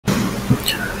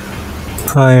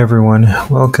Hi everyone,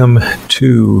 welcome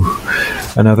to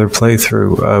another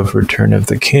playthrough of Return of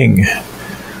the King.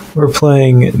 We're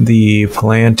playing the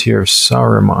Palantir of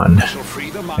Saruman,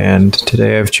 and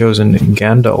today I've chosen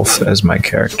Gandalf as my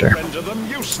character.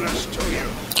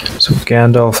 So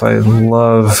Gandalf I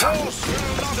love.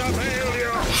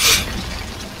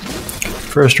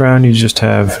 First round you just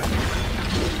have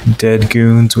dead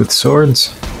goons with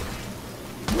swords.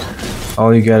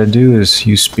 All you gotta do is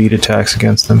use speed attacks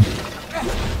against them.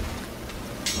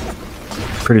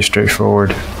 Pretty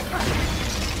straightforward.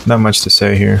 Not much to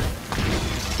say here.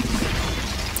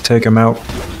 Take them out.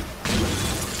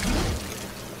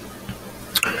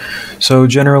 So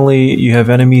generally you have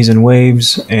enemies in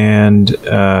waves, and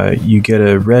you get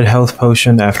a red health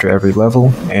potion after every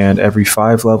level, and every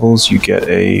 5 levels you get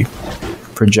a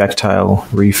projectile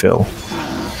refill.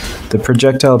 The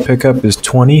projectile pickup is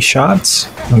 20 shots,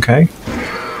 okay?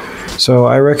 So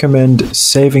I recommend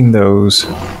saving those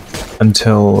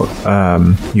until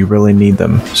you really need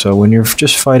them. So when you're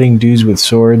just fighting dudes with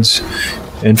swords,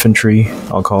 infantry,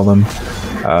 I'll call them,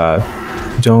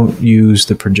 don't use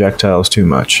the projectiles too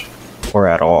much, or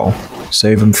at all.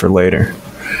 Save them for later.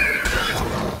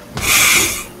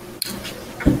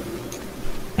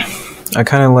 I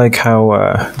kind of like how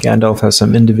Gandalf has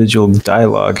some individual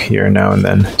dialogue here now and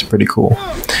then. It's pretty cool.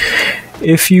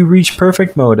 If you reach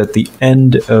perfect mode at the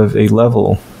end of a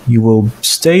level, you will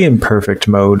stay in perfect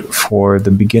mode for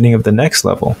the beginning of the next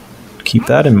level. Keep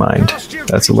that in mind.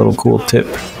 That's a little cool tip.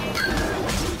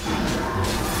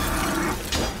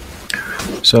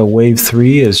 So wave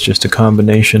 3 is just a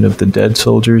combination of the dead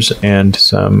soldiers and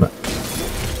some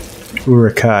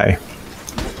Urukai,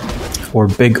 or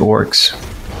big orcs.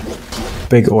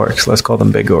 Big orcs, let's call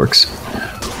them big orcs.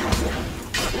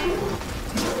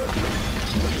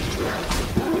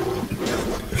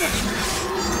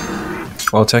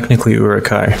 Well, technically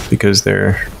Urukai, because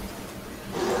they're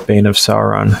Bane of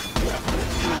Sauron.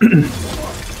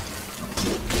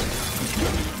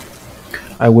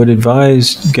 I would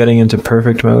advise getting into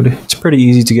perfect mode. It's pretty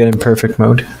easy to get in perfect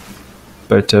mode,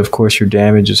 but of course your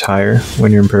damage is higher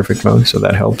when you're in perfect mode, so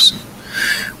that helps.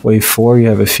 Wave 4, you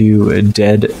have a few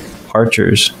dead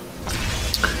archers.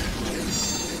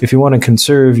 If you want to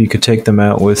conserve, you could take them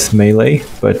out with melee,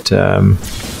 but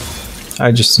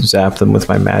I just zap them with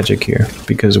my magic here,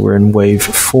 because we're in wave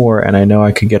 4 and I know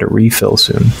I could get a refill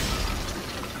soon.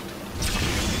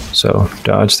 So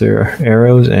dodge their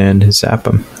arrows and zap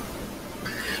them.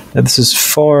 Now this is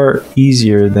far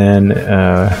easier than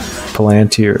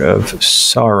Palantir of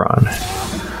Sauron.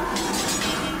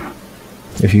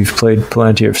 If you've played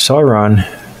Palantir of Sauron,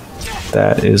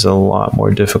 that is a lot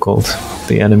more difficult.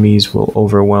 The enemies will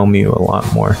overwhelm you a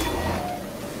lot more.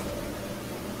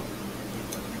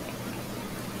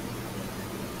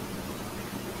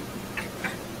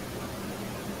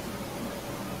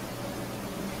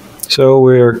 So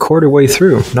we're a quarter way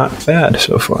through. Not bad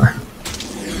so far.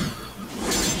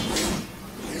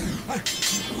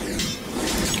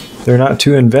 They're not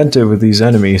too inventive with these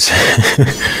enemies.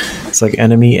 It's like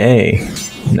enemy A.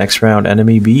 Next round,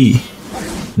 enemy B.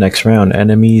 Next round,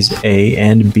 enemies A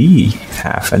and B.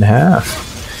 Half and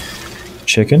half.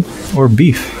 Chicken or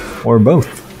beef, or both.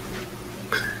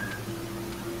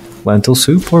 Lentil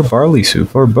soup or barley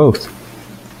soup, or both.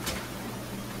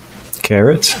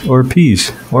 Carrots or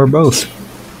peas, or both.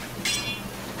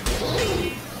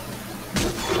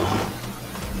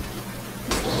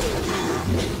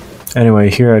 Anyway,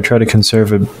 here I try to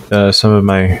conserve some of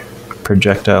my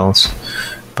projectiles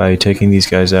by taking these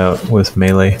guys out with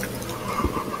melee.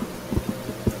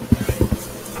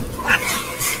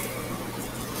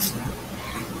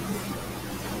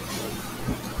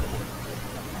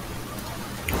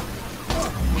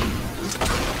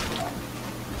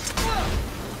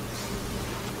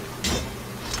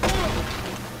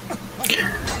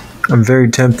 I'm very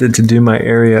tempted to do my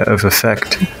area of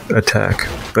effect attack,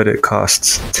 but it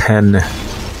costs 10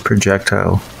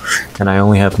 projectile, and I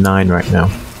only have 9 right now.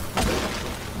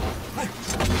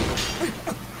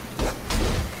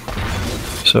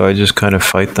 So I just kind of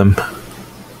fight them.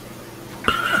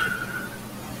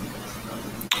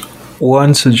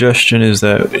 One suggestion is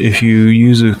that if you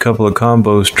use a couple of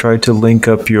combos, try to link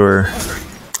up your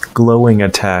glowing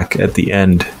attack at the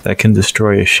end that can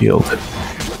destroy a shield,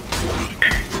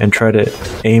 and try to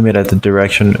aim it at the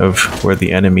direction of where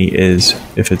the enemy is,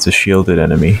 if it's a shielded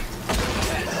enemy.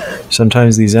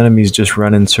 Sometimes these enemies just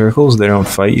run in circles, they don't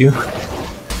fight you.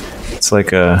 It's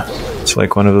like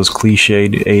one of those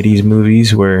cliched 80s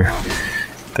movies where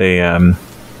they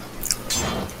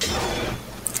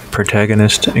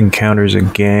protagonist encounters a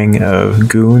gang of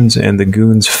goons, and the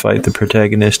goons fight the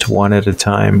protagonist one at a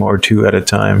time or two at a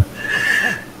time.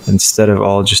 instead of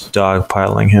all just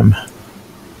dogpiling him.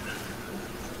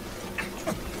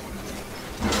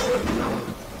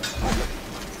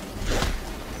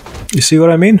 You see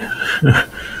what I mean?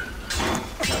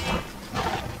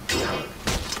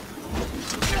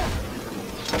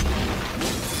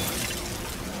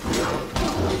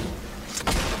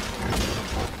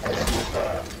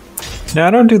 Now,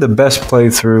 I don't do the best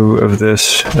playthrough of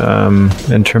this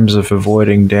in terms of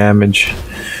avoiding damage,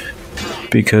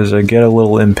 because I get a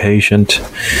little impatient.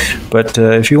 But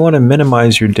if you want to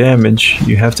minimize your damage,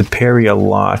 you have to parry a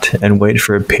lot and wait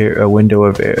for a window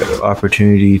of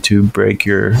opportunity to break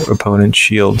your opponent's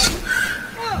shields.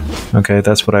 Okay,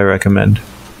 that's what I recommend.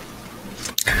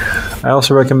 I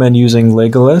also recommend using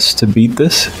Legolas to beat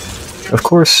this. Of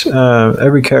course,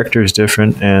 every character is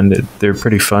different, and they're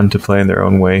pretty fun to play in their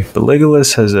own way. But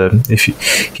Legolas has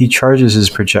he charges his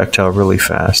projectile really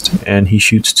fast, and he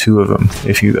shoots 2 of them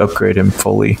if you upgrade him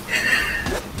fully.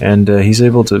 And he's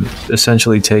able to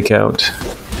essentially take out.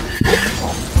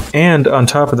 And on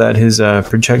top of that, his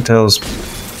projectiles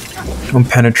will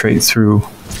penetrate through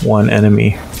one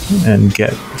enemy and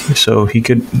so he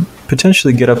could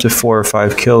potentially get up to 4 or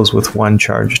 5 kills with one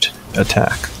charged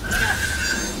attack.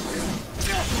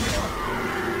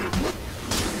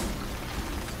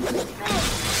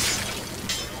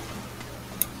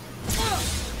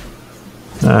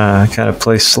 I kind of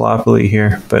play sloppily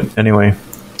here, but anyway,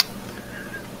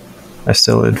 I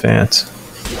still advance.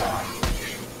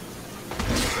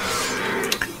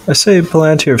 I say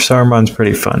Palantir of Saruman's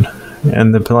pretty fun,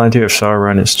 and the Palantir of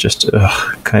Saruman is just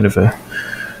kind of a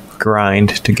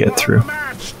grind to get through.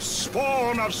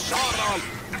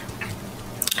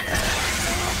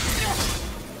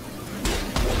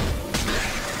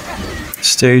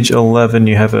 Stage 11,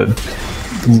 you have a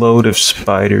load of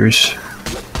spiders.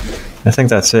 I think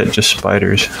that's it, just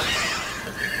spiders.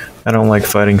 I don't like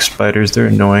fighting spiders, they're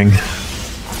annoying.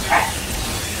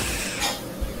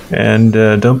 And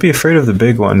don't be afraid of the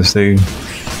big ones, they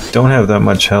don't have that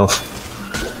much health.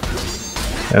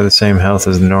 They have the same health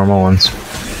as the normal ones.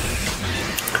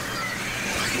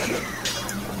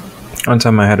 One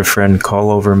time I had a friend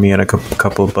call over me and a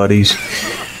couple of buddies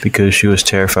because she was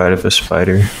terrified of a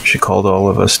spider. She called all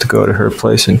of us to go to her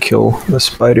place and kill the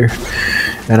spider.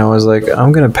 And I was like,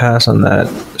 I'm gonna pass on that.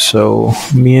 So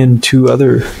me and 2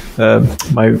 other,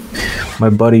 my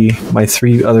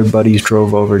 3 other buddies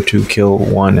drove over to kill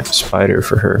one spider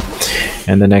for her.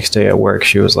 And the next day at work,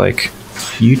 she was like,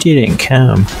 "You didn't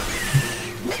come."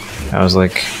 I was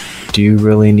like, "Do you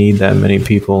really need that many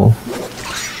people?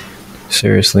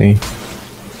 Seriously?"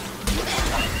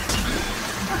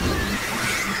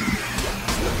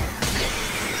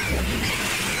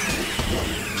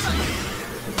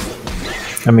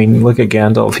 I mean, look at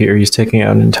Gandalf here. He's taking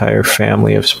out an entire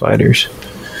family of spiders.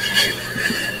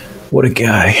 What a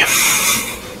guy.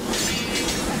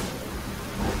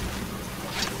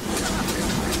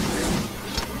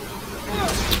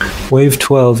 Wave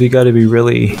 12, you gotta be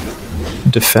really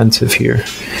defensive here.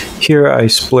 Here I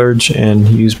splurge and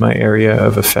use my area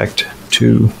of effect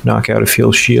to knock out a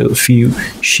few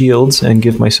shields and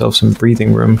give myself some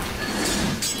breathing room.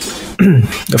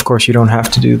 Of course, you don't have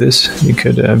to do this. You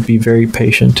could be very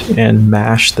patient and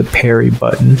mash the parry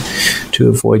button to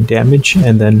avoid damage,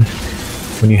 and then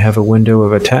when you have a window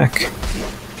of attack,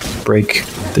 break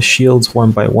the shields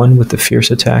one by one with the fierce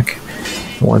attack.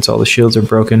 And once all the shields are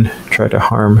broken, try to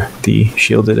harm the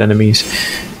shielded enemies.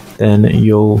 Then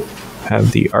you'll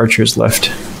have the archers left,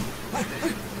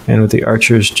 and with the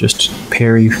archers, just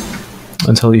parry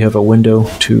until you have a window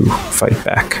to fight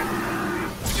back.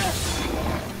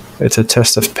 It's a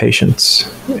test of patience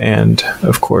and,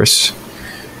 of course,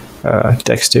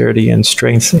 dexterity and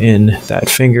strength in that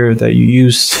finger that you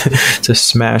use to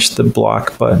smash the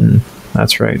block button.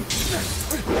 That's right.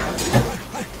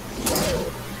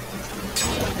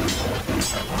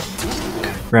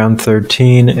 Round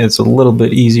 13 is a little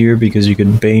bit easier because you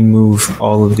can Bane move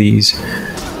all of these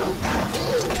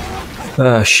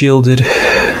shielded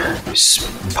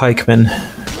pikemen.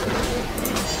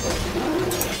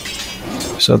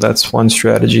 So that's one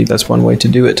strategy, that's one way to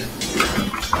do it.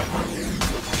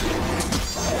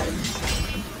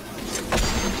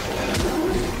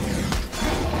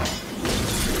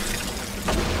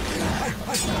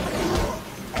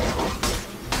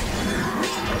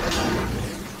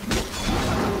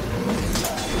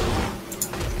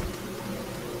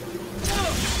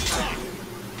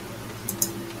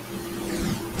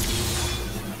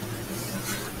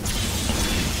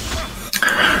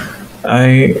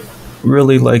 I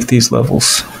really like these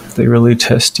levels. They really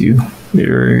test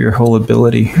your whole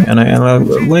ability, and I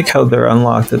like how they're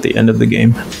unlocked at the end of the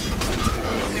game.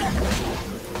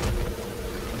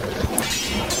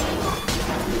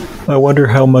 I wonder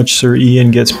how much Sir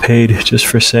Ian gets paid just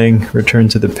for saying return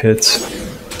to the pits.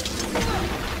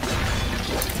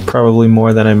 Probably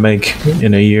more than I make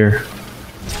in a year.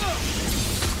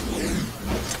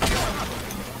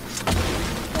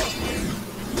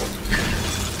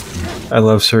 I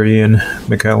love Sir Ian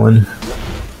McKellen.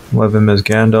 Love him as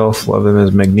Gandalf, love him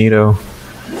as Magneto.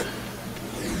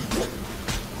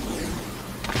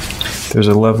 There's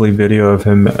a lovely video of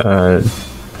him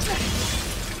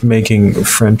making making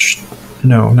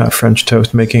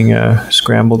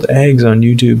scrambled eggs on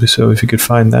YouTube. So if you could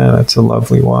find that, that's a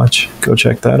lovely watch. Go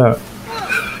check that out.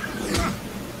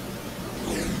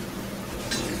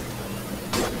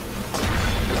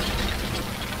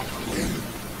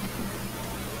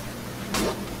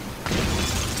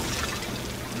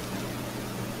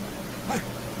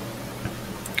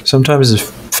 Sometimes it's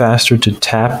faster to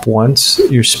tap once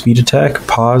your speed attack,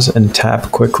 pause and tap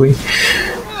quickly.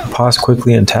 Pause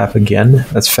quickly and tap again.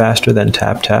 That's faster than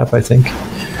tap, I think.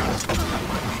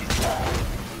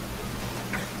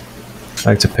 I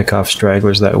like to pick off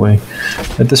stragglers that way.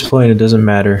 At this point, it doesn't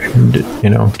matter. You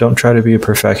know, don't try to be a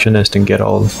perfectionist and get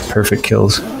all perfect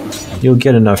kills. You'll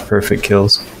get enough perfect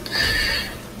kills.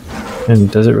 And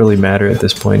does it really matter at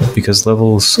this point? Because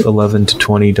levels 11 to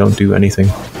 20 don't do anything.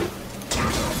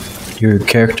 Your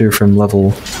character from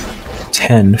level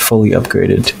 10 fully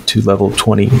upgraded to level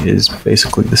 20 is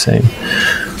basically the same.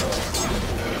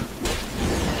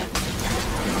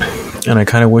 And I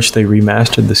kind of wish they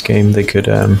remastered this game. They could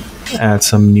add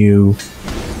some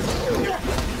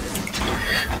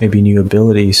maybe new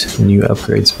abilities, new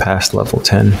upgrades past level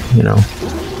 10, you know.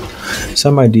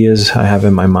 Some ideas I have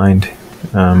in my mind.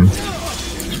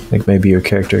 Like maybe your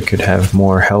character could have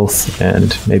more health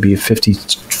and maybe a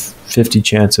 50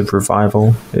 chance of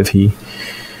revival if he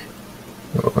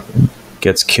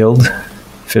gets killed.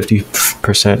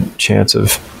 50% chance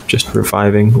of just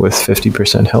reviving with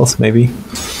 50% health, maybe.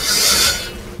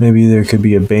 Maybe there could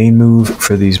be a Bane move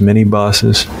for these mini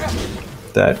bosses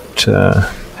that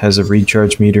has a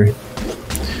recharge meter.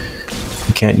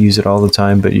 You can't use it all the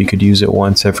time, but you could use it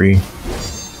once every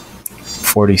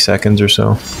 40 seconds or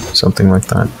so, something like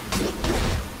that.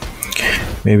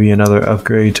 Maybe another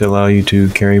upgrade to allow you to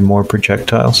carry more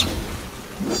projectiles.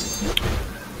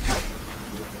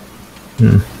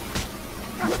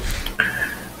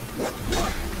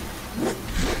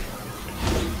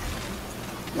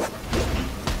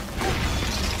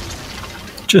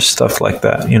 Just stuff like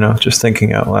that, you know, just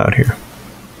thinking out loud here.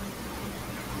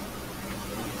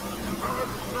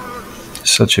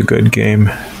 Such a good game,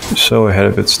 so ahead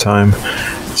of its time.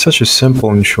 Such a simple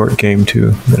and short game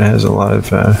too, that has a lot of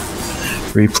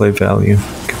replay value.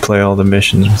 You can play all the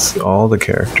missions with all the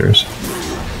characters.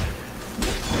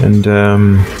 And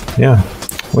yeah,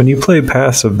 when you play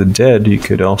Paths of the Dead, you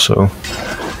could also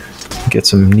get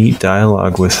some neat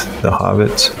dialogue with the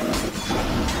hobbits.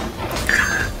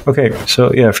 Okay,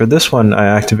 so yeah, for this one I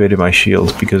activated my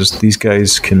shield because these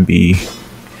guys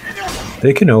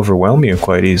they can overwhelm you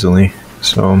quite easily.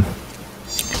 So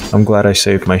I'm glad I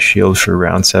saved my shield for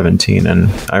round 17, and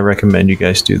I recommend you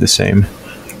guys do the same.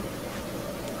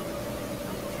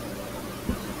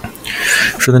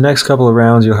 For the next couple of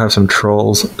rounds, you'll have some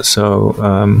trolls, so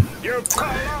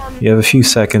you have a few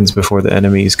seconds before the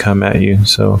enemies come at you,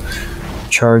 so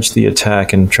charge the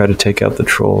attack and try to take out the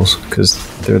trolls, because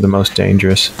they're the most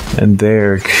dangerous. And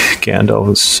there,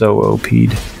 Gandalf is so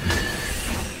OP'd.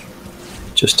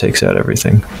 Just takes out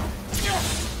everything.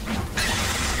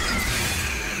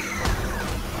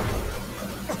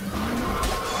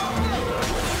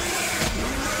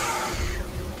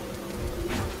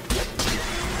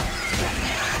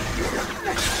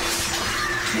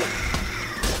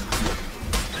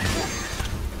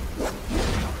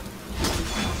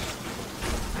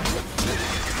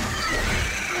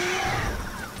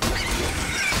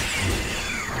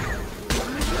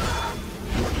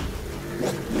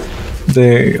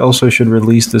 They also should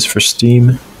release this for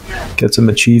Steam. Get some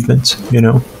achievements, you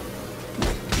know?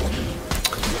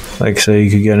 Like, say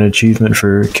you could get an achievement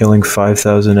for killing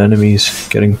 5,000 enemies,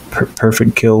 getting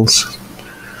perfect kills.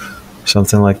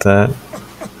 Something like that.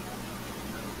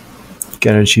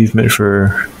 Get an achievement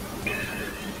for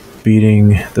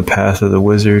beating the Path of the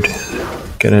Wizard.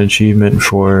 Get an achievement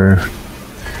for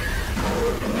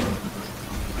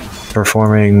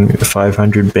performing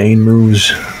 500 Bane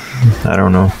moves. I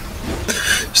don't know.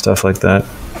 Stuff like that.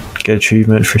 Get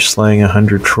achievement for slaying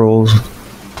 100 trolls.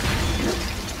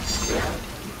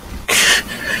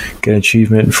 Get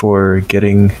achievement for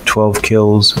getting 12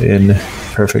 kills in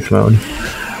perfect mode.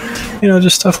 You know,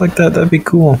 just stuff like that. That'd be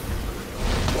cool.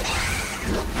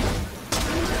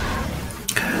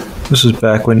 This was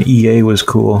back when EA was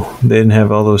cool. They didn't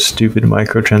have all those stupid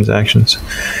microtransactions.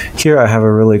 Here I have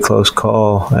a really close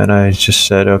call, and I just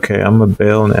said, okay, I'm a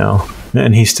bail now.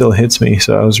 And he still hits me,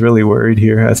 so I was really worried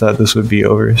here. I thought this would be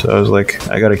over, so I was like,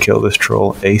 I gotta kill this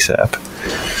troll ASAP.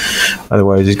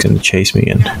 Otherwise he's gonna chase me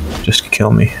and just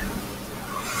kill me.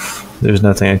 There's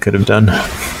nothing I could have done.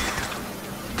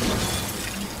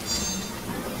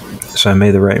 So I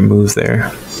made the right move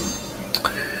there.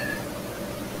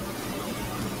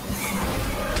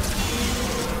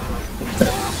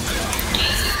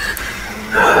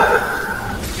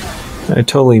 I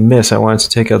totally miss. I wanted to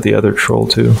take out the other troll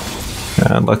too.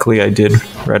 Luckily I did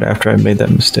right after I made that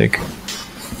mistake.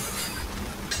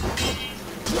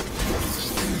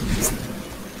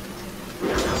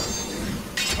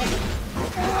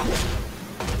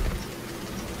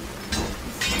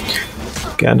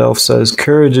 Gandalf says,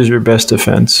 courage is your best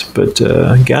defense, but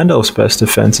Gandalf's best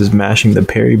defense is mashing the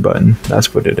parry button.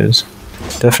 That's what it is.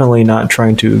 Definitely not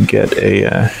trying to get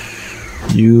a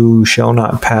you shall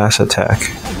not pass attack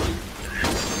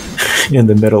in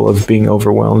the middle of being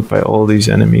overwhelmed by all these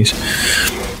enemies.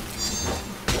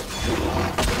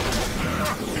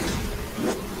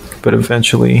 But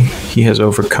eventually he has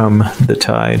overcome the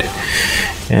tide,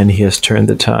 and he has turned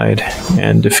the tide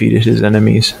and defeated his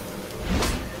enemies.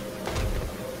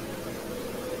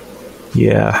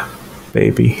 Yeah,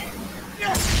 baby.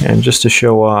 And just to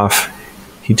show off,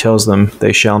 he tells them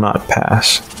they shall not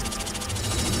pass.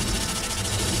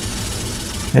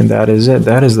 And that is it.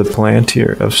 That is the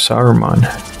Palantir of Saruman.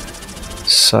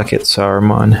 Suck it,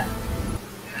 Saruman.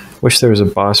 Wish there was a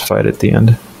boss fight at the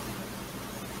end.